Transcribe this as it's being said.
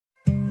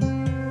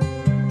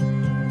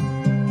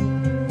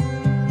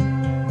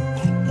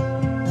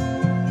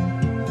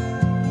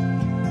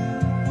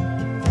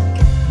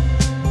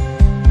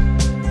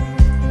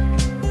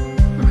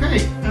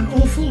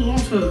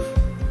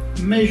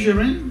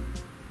measuring,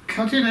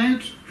 cutting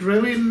out,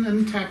 drilling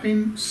and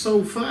tapping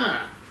so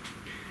far.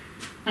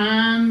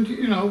 And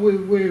you know,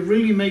 we're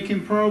really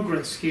making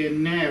progress here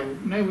now.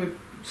 Now we're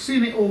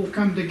seeing it all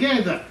come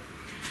together.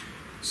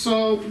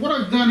 So what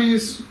I've done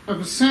is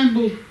I've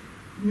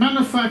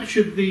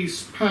manufactured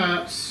these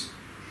parts.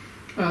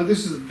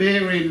 This is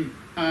bearing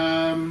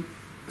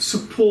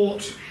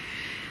support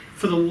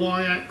for the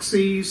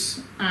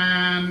y-axis,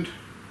 and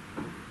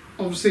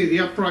obviously the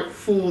upright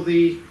for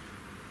the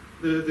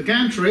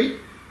gantry.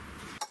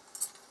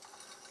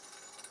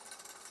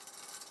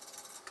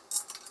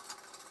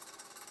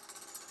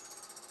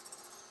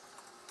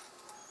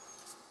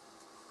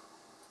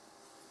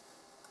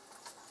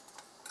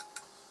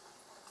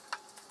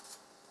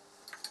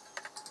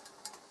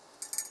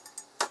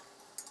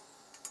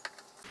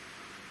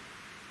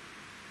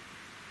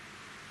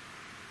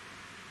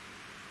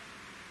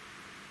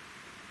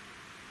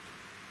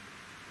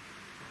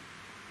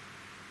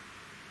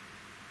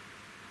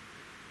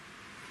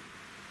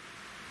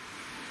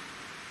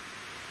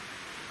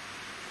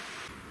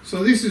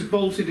 So this is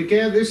bolted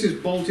together, this is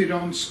bolted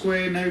on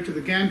square now to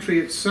the gantry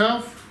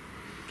itself,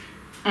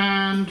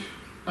 and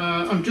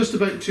I'm just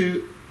about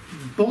to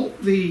bolt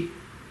the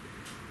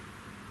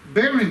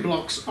bearing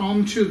blocks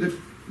onto the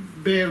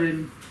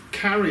bearing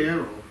carrier,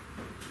 or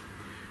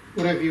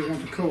whatever you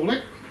want to call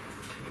it.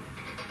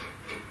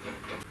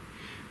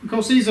 Of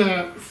course, these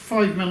are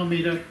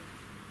 5mm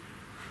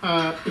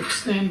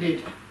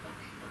extended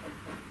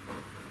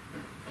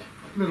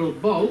little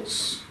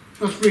bolts.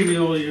 That's really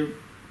all you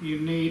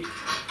need.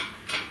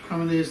 I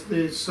mean,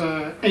 there's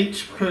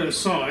 8 per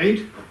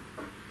side,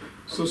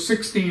 so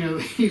 16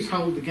 of these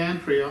hold the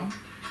gantry on,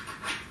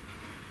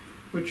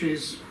 which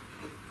is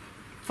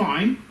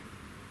fine.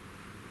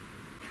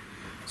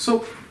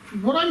 So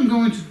what I'm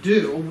going to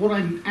do, or what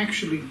I'm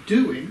actually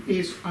doing,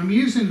 is I'm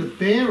using the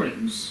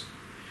bearings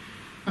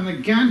and the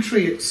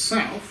gantry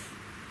itself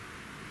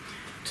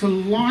to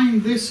line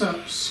this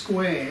up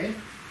square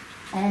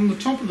on the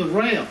top of the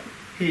rail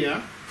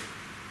here.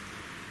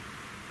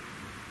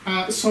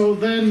 So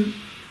then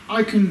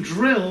I can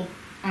drill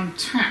and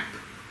tap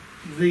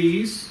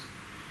these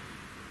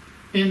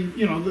in,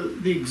 you know,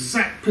 the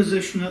exact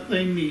position that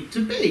they need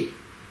to be.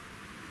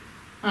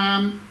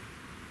 And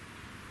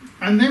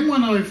then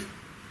when I've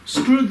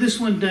screwed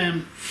this one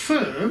down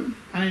firm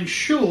and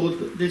ensured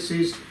that this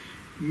is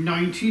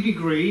 90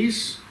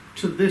 degrees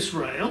to this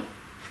rail,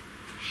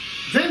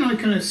 then I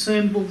can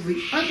assemble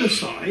the other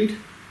side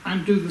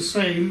and do the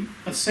same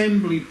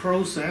assembly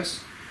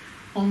process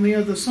on the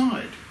other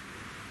side.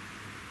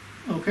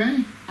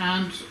 Okay,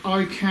 and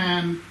I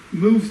can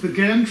move the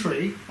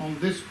gantry on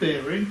this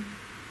bearing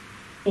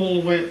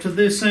all the way up to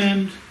this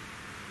end,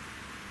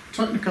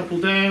 tighten a couple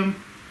down,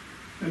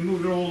 and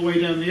move it all the way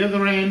down the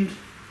other end,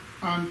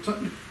 and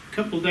tighten a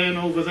couple down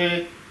over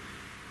there,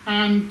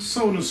 and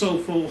so on and so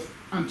forth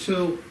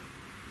until,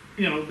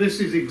 you know, this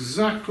is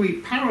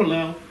exactly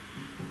parallel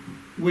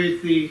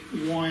with the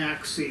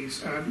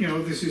y-axis. You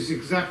know, this is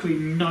exactly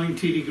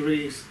 90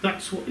 degrees.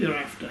 That's what you're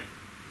after.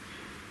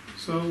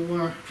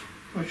 So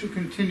I shall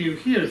continue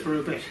here for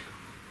a bit.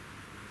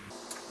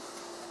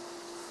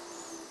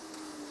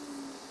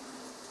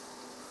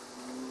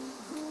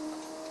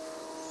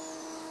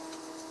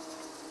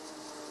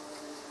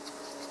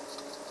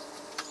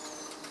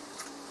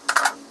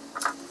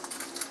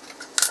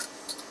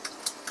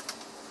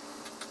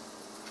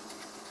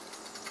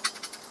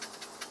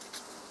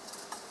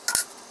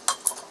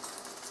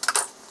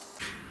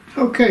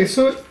 Okay,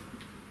 so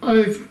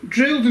I've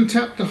drilled and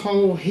tapped the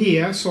hole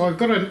here, so I've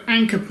got an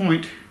anchor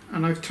point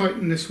and I've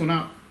tightened this one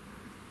up.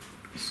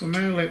 So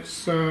now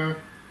let's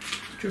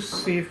just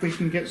see if we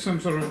can get some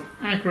sort of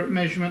accurate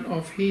measurement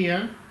off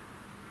here.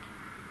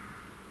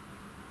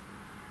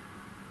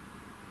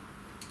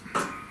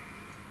 I'm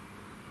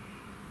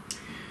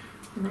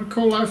going to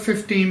call that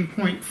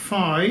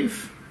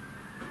 15.5.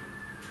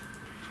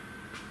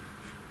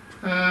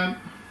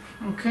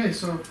 Okay,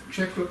 so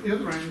check what the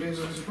other end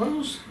is, I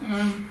suppose,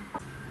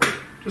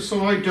 just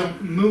so I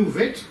don't move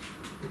it.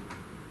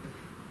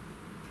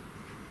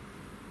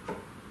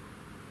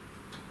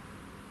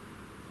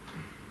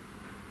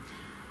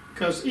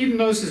 Because even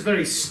though this is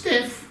very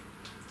stiff,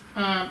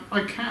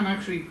 I can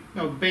actually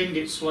bend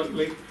it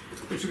slightly,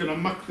 which is going to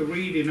muck the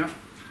reading up.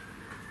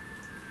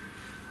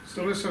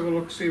 So let's have a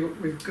look, see what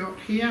we've got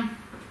here.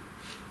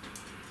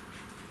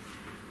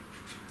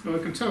 Well, I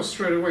can tell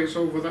straight away it's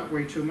over that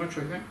way too much,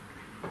 I think.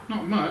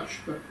 Not much,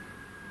 but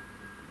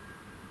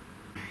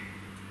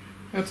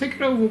I'll take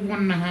it over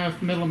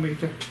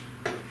 1.5mm,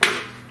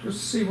 just to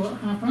see what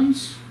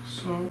happens.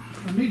 So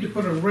I need to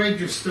put a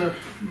register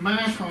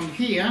mark on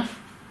here.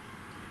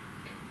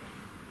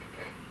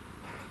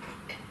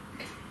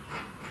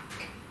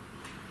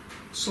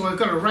 So I've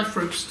got a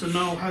reference to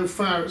know how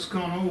far it's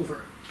gone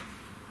over.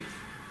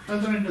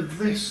 Other end of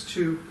this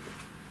to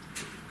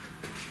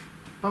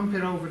bump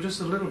it over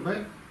just a little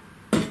bit.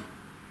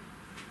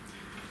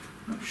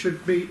 That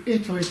should be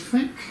it, I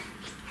think.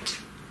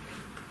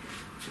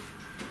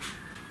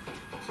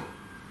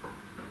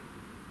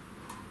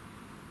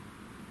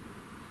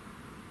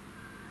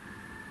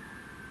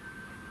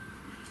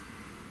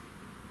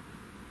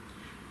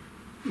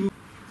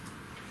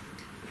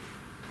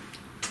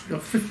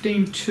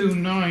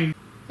 1529.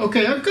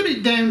 Okay, I've got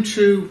it down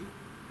to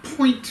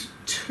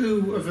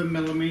 0.2 of a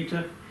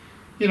millimeter.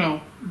 You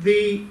know,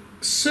 the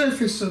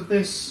surface of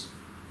this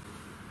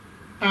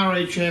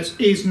RHS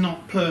is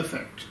not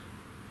perfect.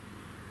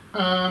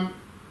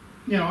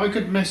 You know, I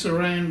could mess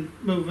around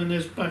moving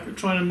this back,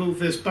 trying to move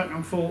this back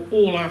and forth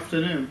all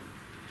afternoon.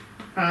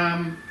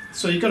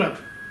 So you got to,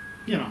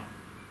 you know,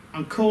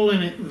 I'm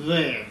calling it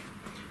there.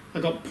 I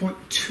got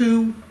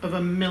 0.2 of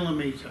a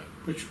millimeter,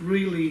 which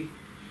really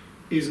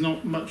is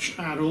not much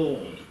at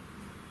all.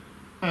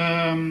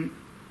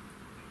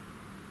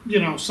 You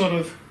know, sort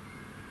of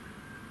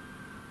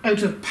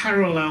out of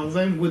parallel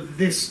then with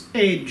this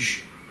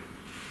edge.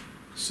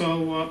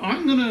 So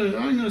I'm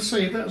gonna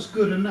say that's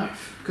good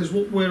enough, because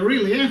what we're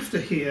really after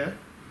here,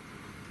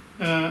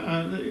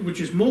 which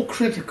is more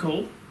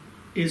critical,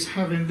 is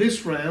having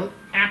this rail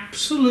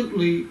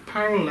absolutely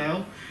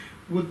parallel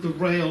with the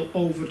rail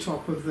over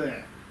top of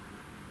there.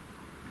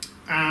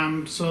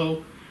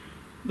 So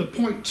the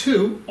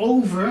 0.2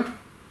 over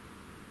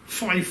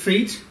 5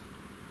 feet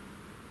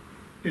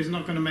is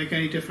not going to make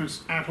any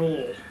difference at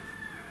all.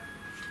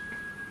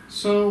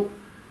 So,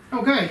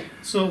 okay,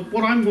 so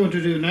what I'm going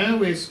to do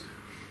now is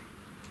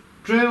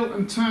drill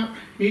and tap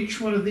each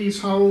one of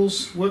these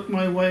holes, work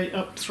my way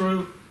up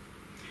through,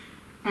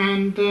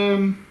 and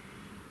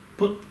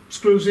put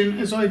screws in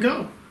as I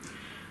go.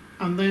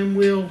 And then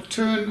we'll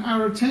turn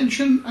our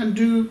attention and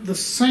do the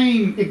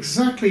same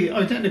exactly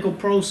identical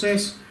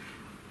process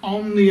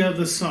on the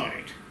other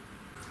side.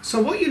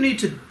 So what you need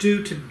to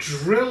do to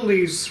drill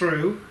these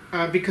through,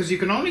 because you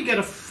can only get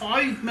a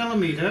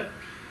 5mm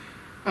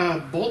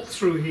bolt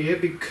through here,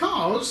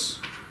 because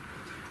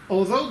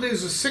although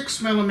there's a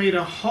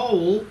 6mm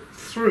hole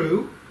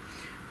through,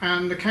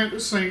 and the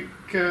countersink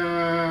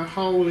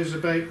hole is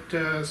about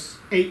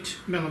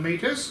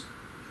 8mm,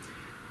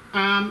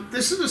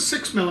 this is a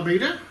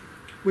 6mm,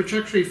 which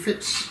actually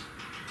fits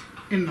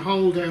in the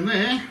hole down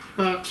there,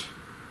 but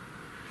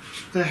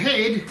the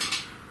head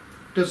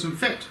doesn't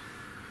fit.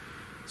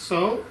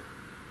 So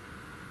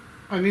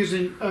I'm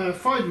using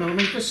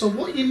 5mm. So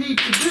what you need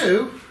to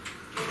do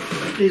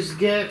is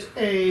get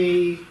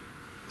a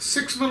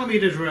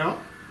 6mm drill.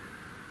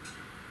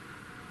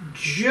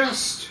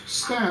 Just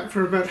start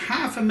for about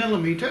 1/2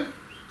 millimeter,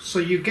 so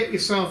you get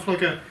yourself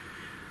like a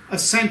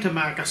center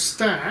mark, a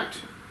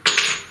start.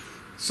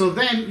 So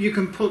then you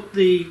can put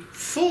the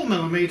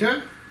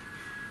 4mm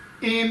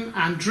in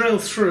and drill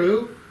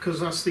through, because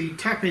that's the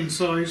tap-in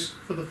size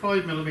for the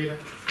 5mm.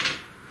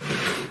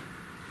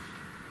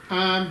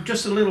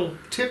 Just a little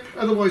tip,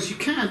 otherwise you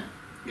can't,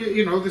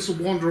 you know, this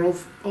will wander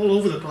off all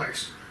over the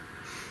place.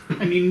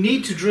 And you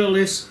need to drill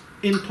this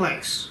in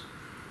place.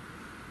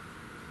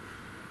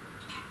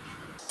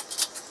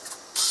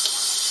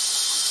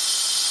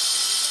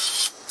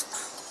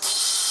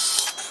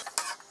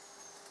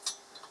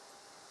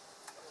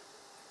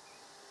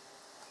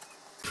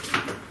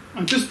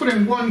 I'm just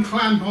putting one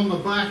clamp on the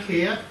back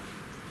here,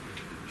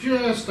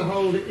 just to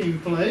hold it in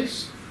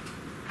place.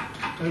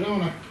 I don't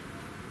want to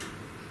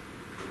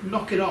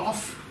knock it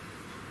off.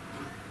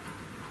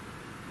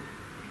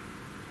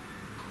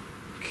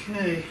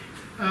 Okay,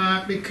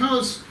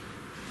 because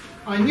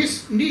I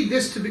need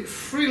this to be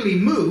freely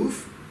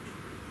move,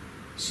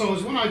 so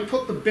as when I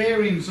put the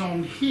bearings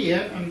on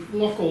here and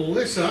lock all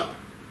this up,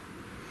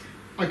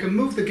 I can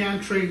move the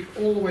gantry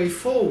all the way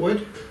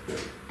forward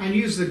and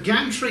use the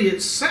gantry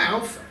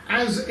itself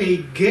as a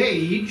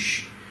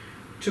gauge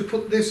to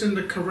put this in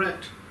the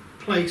correct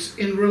place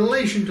in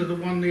relation to the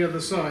one on the other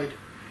side.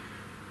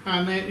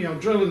 And then, you know,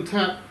 drill and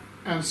tap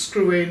and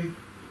screw in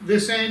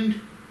this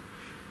end,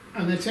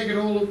 and then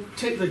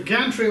take the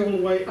gantry all the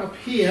way up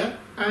here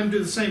and do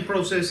the same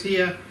process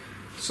here,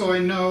 so I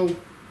know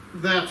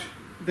that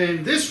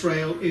then this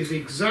rail is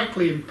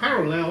exactly in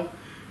parallel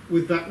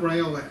with that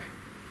rail there.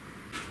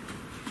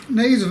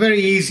 Now, these are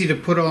very easy to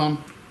put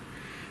on.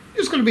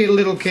 Just going to be a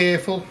little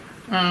careful.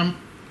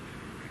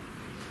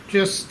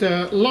 Just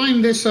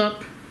line this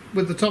up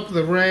with the top of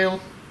the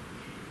rail,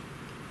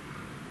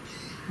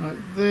 like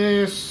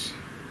this,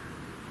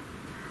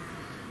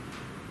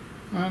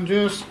 and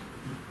just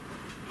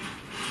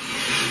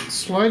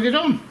slide it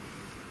on.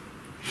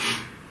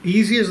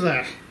 Easy as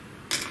that.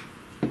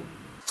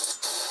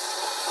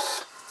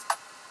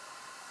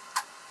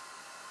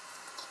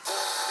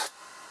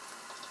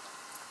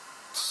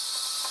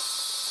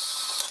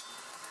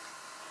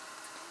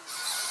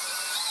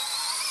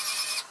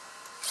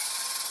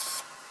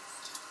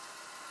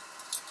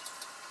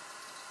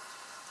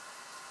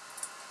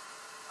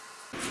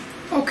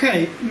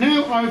 Okay,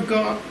 now I've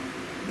got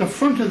the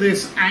front of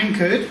this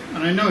anchored, and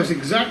I know it's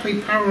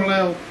exactly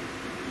parallel,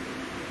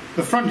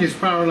 the front is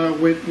parallel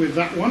with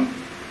that one.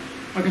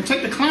 I can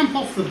take the clamp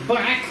off the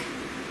back,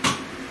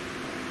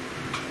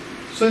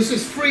 so this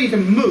is free to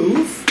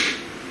move,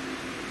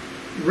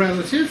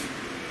 relative.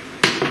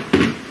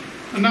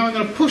 And now I'm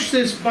going to push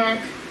this back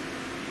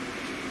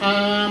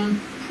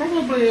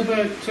probably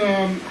about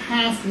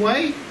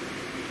halfway,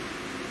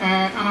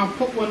 and I'll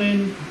put one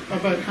in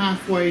about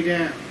halfway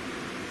down.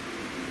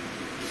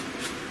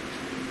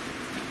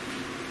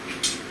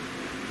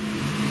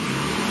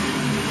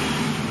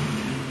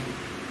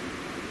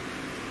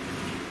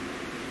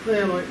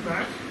 There, like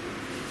that.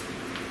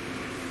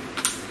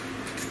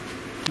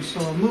 So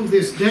I'll move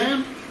this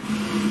down.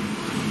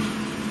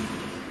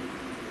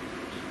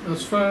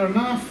 That's fair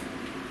enough.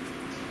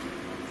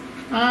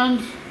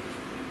 And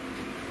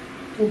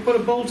we'll put a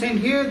bolt in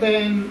here,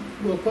 then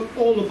we'll put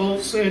all the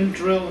bolts in,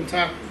 drill and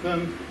tap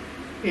them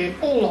in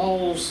all the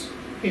holes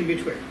in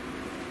between.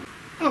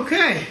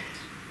 Okay.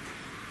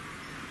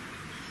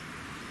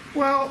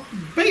 Well,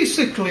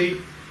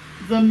 basically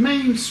the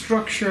main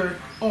structure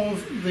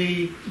of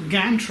the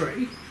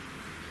gantry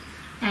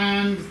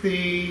and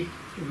the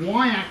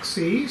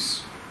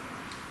y-axis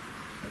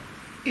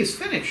is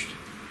finished,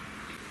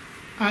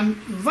 and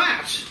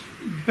that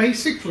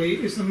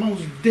basically is the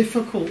most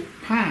difficult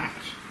part.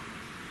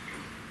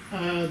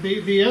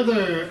 The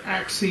other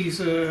axes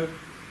are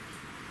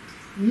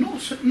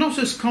not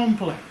as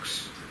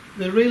complex.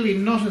 They're really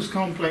not as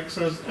complex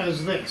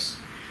as this,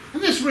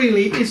 and this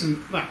really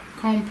isn't that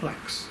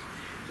complex.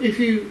 If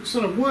you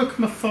sort of work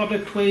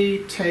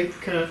methodically,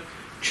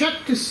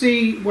 check to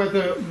see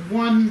whether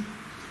one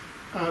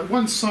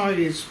side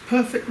is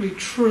perfectly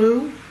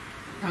true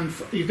and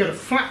you've got a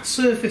flat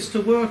surface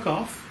to work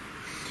off,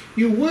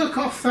 you work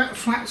off that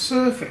flat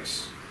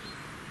surface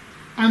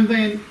and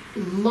then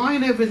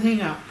line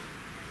everything up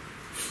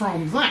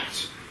from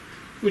that,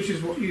 which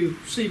is what you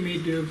see me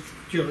do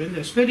during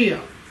this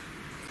video.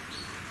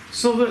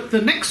 So that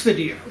the next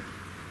video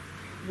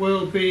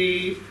will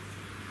be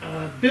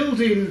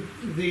building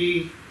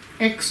the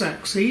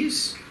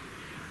x-axis.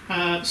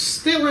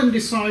 Still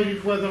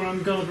undecided whether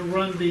I'm going to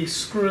run the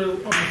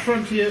screw on the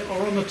front here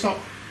or on the top.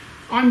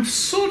 I'm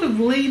sort of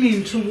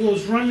leaning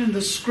towards running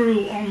the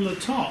screw on the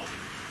top.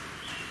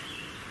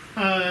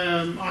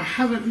 I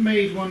haven't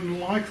made one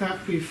like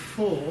that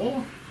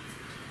before,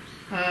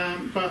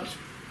 but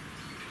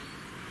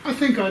I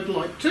think I'd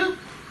like to.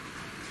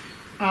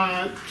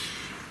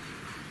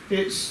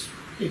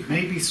 It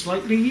may be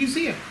slightly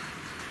easier.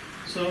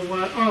 So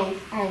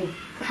I'll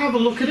have a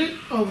look at it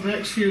over the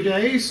next few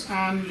days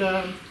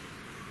and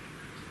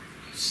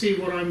see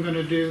what I'm going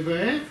to do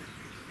there.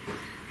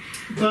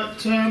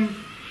 But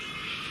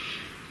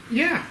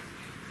yeah,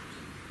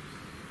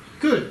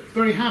 good,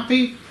 very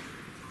happy.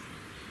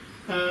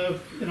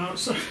 You know,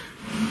 so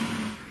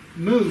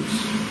moves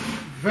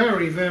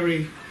very,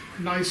 very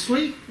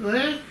nicely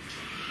there.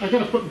 I've got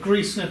to put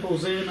grease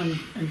nipples in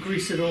and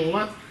grease it all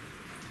up.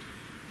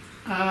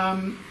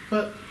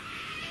 But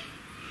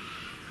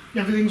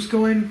everything's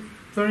going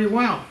very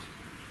well.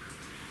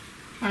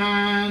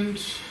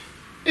 And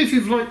if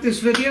you've liked this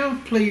video,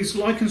 please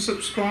like and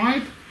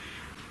subscribe.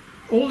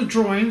 All the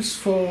drawings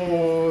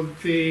for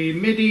the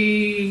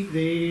MIDI,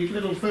 the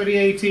little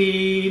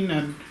 3018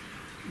 and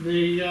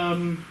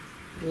the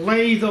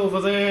lathe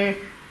over there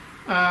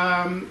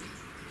are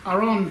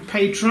on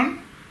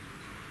Patron.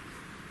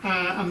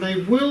 And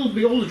they will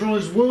be, all the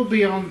drawings will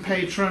be on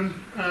Patron.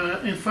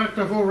 In fact,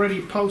 I've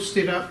already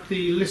posted up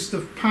the list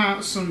of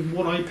parts and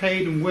what I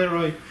paid and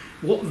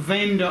what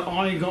vendor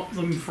I got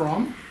them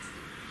from,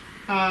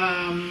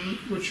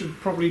 which would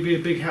probably be a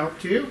big help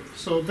to you.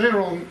 So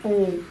they're all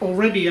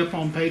already up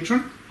on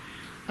Patron.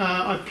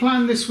 I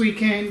plan this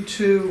weekend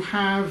to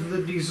have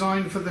the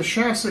design for the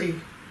chassis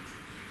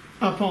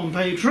up on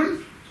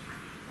Patron,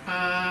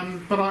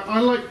 but I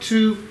like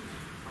to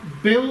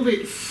build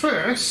it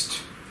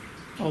first.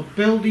 I'll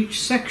build each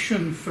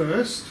section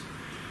first,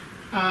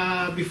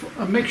 before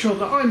and make sure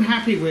that I'm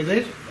happy with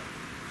it.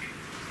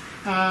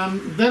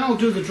 Then I'll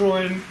do the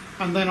drawing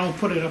and then I'll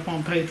put it up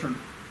on Patron.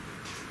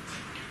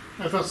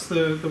 That's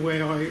the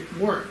way I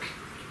work.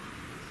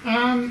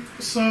 You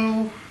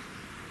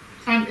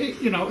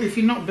know, if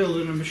you're not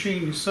building a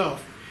machine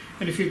yourself,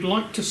 and if you'd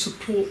like to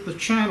support the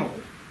channel,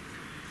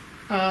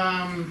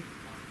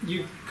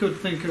 you could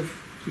think of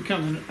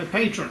becoming a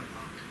patron.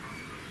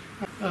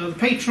 The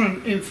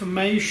Patron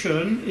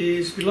information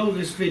is below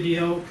this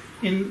video,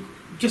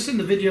 just in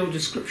the video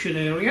description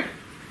area,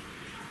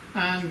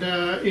 and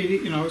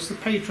you know, it's the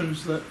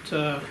patrons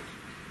that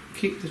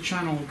keep the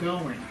channel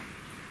going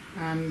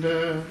and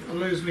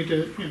allows me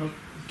to, you know,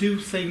 do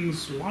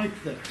things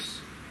like this.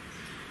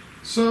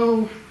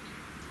 So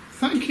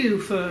thank you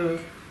for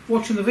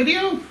watching the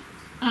video,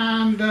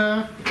 and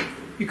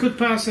you could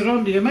pass it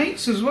on to your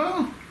mates as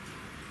well.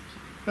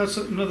 That's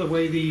another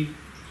way the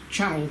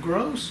channel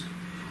grows.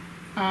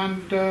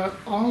 And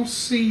I'll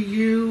see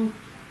you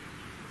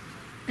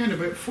in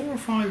about 4 or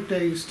 5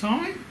 days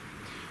time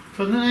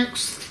for the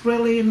next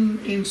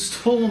thrilling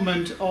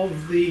installment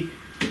of the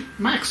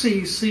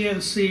MAXI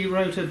CNC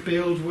Router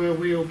build, where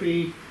we'll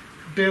be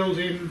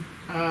building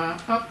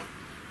up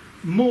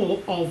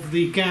more of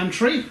the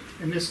gantry,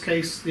 in this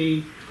case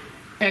the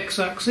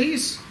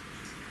x-axis.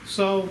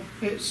 So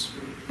it's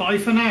bye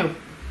for now.